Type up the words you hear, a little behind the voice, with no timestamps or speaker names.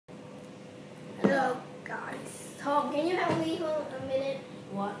Oh, guys. Tom, can you help me for a minute?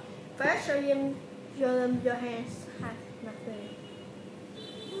 What? First, show them your hands have nothing.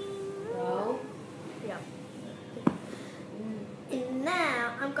 Bro. Yep. And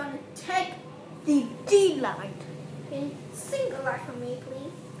now I'm gonna take the dlite. Can you sing a light for me,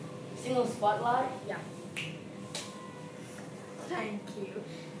 please? Single spotlight? Yeah. Thank you.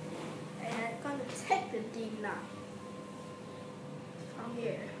 And I'm gonna take the dlite from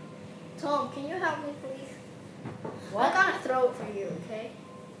here. Tom, can you help me, please? What? I'm gonna throw it for you, okay?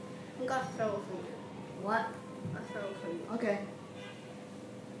 I'm gonna throw it for you. What? I'll throw it for you. Okay.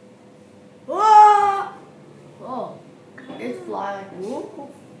 Whoa! Oh. It's flying. Woo.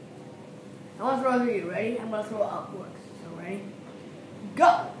 I want to throw it for you. Ready? I'm going to throw it upwards. So ready?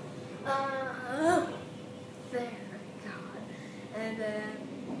 Go! There, God. And then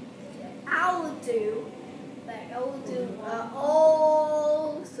I will do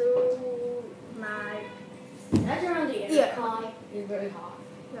all through my That's around the aircon. It's very hot.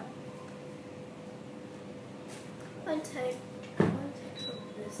 yeah. I take some of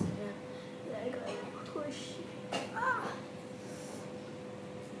this and then I go push. Ah.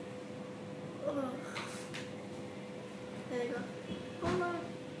 There you go. Hold on.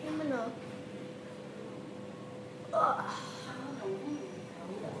 In my nose.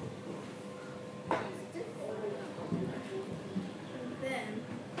 And then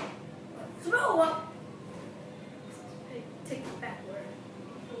throw up. Take it backward.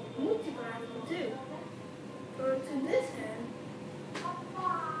 Multiply them too. Throw it to this hand.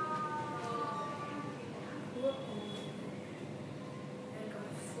 And go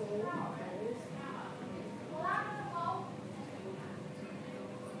full.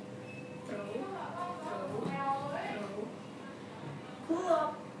 Pull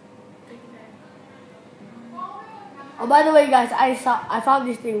up. Take it back. Oh, by the way, guys, I found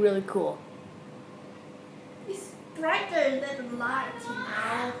this thing really cool. It's brighter than the light, you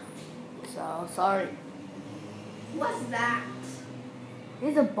know. So, sorry. What's that?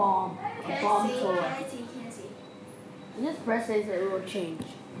 It's a bomb. A Can't bomb see, toy. can't see. You just press it and it will change.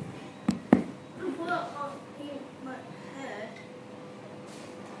 Put up on my head.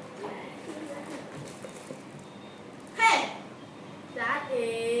 Hey! That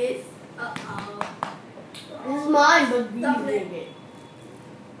is... Uh-oh. This is mine, but we Stop did it.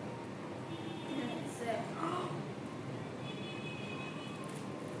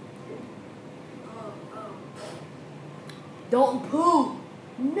 Don't poo.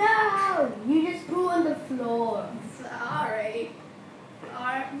 No, you just poo on the floor. Sorry.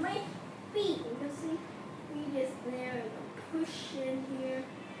 Or my feet. You can see feet is there. You can push in here.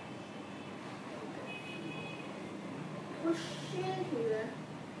 Push in here.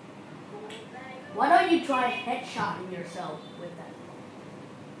 Why don't you try headshotting yourself with that?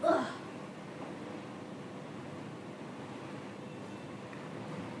 Ugh.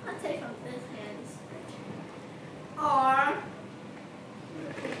 I'll take from this hand. Or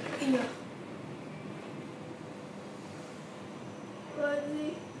yeah. Let me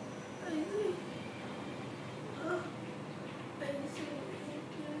see.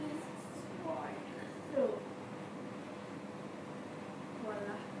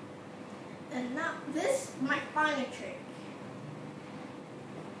 Voila. And now this is my final trick.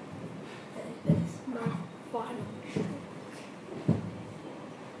 This is my final trick.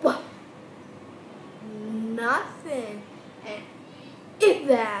 What? Nothing. And if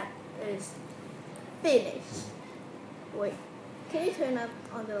that is finished. Wait, can you turn up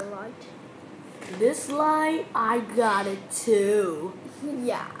on the light? This light, I got it too.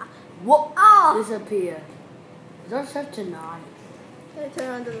 Yeah. Whoop! Oh! Disappear. You're such a naughty. Can you turn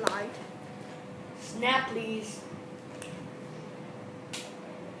on the light? Snap, please.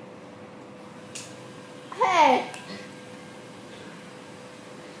 Hey!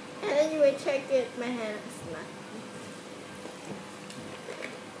 And then you will check it, my hand is not.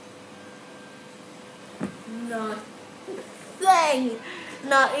 Nothing!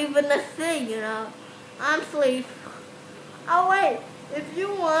 Not even a thing, you know. I'm asleep. Oh wait, if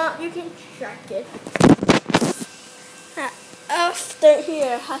you want, you can check it. After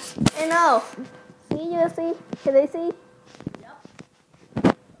here, I know. See, you see? Can they see? Yep.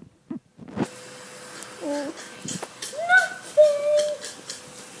 Nothing.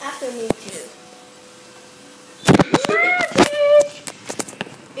 After me too.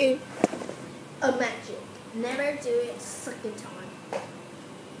 Magic. A magic. Never do it second time.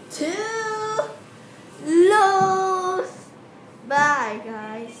 Too loose. Bye,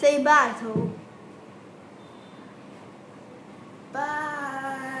 guys. Say bye, Tom.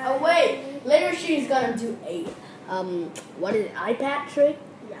 Bye. Oh wait, later she's gonna do a what is it, iPad trick?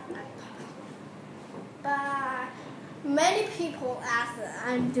 Yeah. many people ask that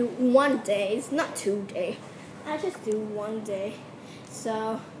I do 1 day. It's not 2 days. I just do 1 day.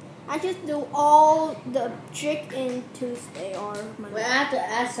 So I just do all the trick in Tuesday or Monday. Wait, I have to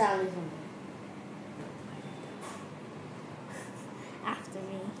ask Sally something. After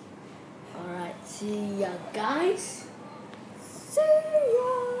me. Alright, see ya, guys. See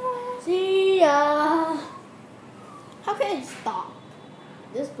ya. See ya. How can it stop?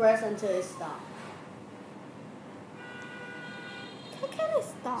 Just press until it stops. How can it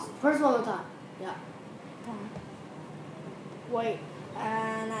stop? First one more time. Yeah. Wait,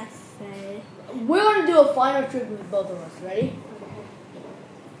 and I say. We're gonna do a final trick with both of us. Ready?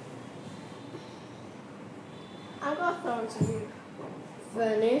 I'm gonna throw it to you.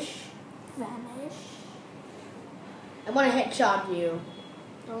 Finish. Vanish. I'm gonna headshot you.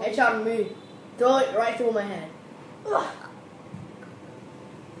 Oh. Headshot me. Throw it right through my head. Ugh.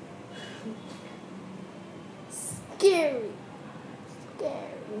 Scary.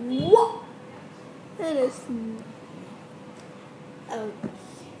 Scary. What? It is. Oh.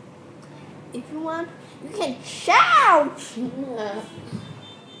 If you want, you can shout.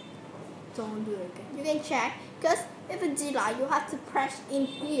 Don't do it again. You can check, because if it's dlite, you have to press in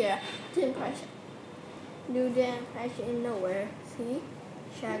here. Didn't press it. You didn't press it in nowhere. See?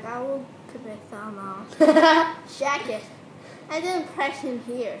 Check. I will keep it thumb off. Check it. I didn't press in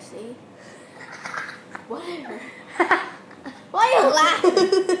here. See? Whatever. Why are you laughing?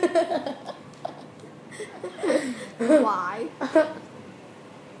 Why?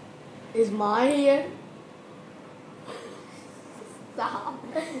 Is mine here? Stop.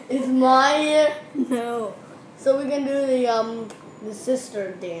 Is mine here? No. So we can do the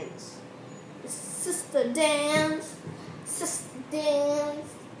sister dance. Sister dance. Sister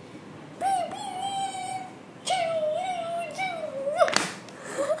dance. Baby.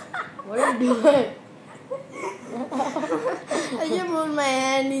 What are you doing? I just moved my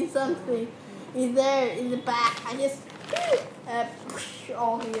hand in something. It's there in the back. I just push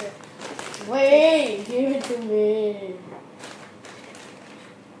all here. Wait, give it to me.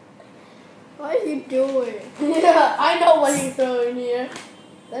 What are you doing? Yeah, I know what you're throwing here.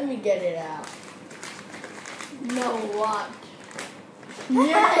 Let me get it out. No, what?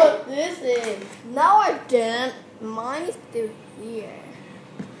 You put this in. No, I didn't. Mine is still here.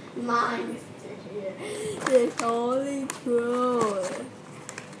 Mine is still here. It's only true.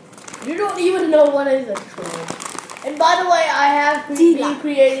 You don't even know what is a troll. And by the way, I have been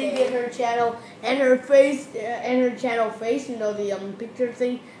creating in her channel and her face and her channel face. You know the picture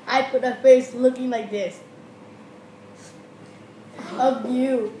thing. I put a face looking like this of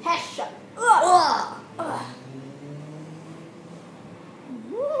you. Headshot. Ugh.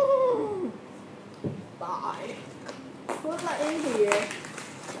 Bye. Put that in here.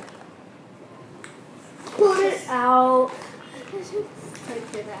 Put it out.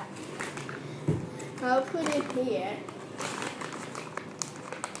 Take it out. I'll put it here.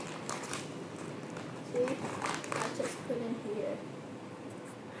 See? I just put in here.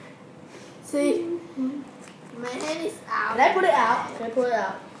 See? My hand is out. Can I put it out? Can I put it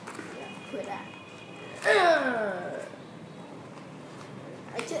out? Yeah, put it out.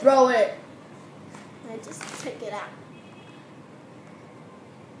 I just Throw it. I just take it out.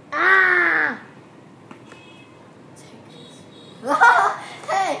 Ah! Take it.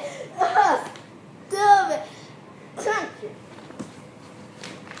 Hey! Stop it! Thank you.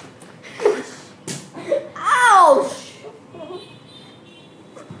 Ouch!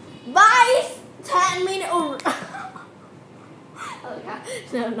 Bye! 10 minutes over. Okay.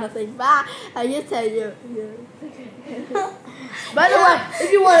 No, nothing. Bye. I just tell you. By the way,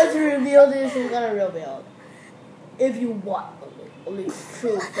 if you wanted to reveal this, we're gonna reveal it. If you want, only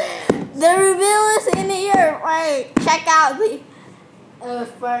true fans. The reveal is in here. Right. Check out the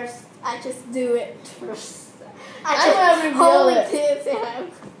first. I just do it first. I'm gonna reveal only it. tips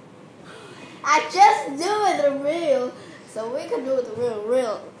him. I just do it the real, so we can do it the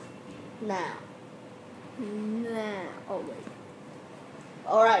real now. Now, oh wait.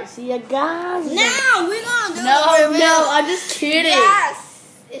 All right, see ya, guys. Now we're gonna do No, the reveal. no, I'm just kidding.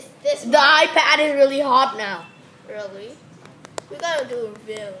 Yes, it's this. The iPad is really hot now. Really? We gotta do a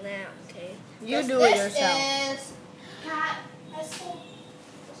reveal now, okay? You do it yourself. This is Hat, I saw.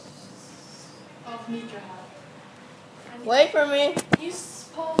 Oh, need your hat. Wait for me. You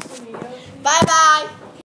supposed to me. bye bye.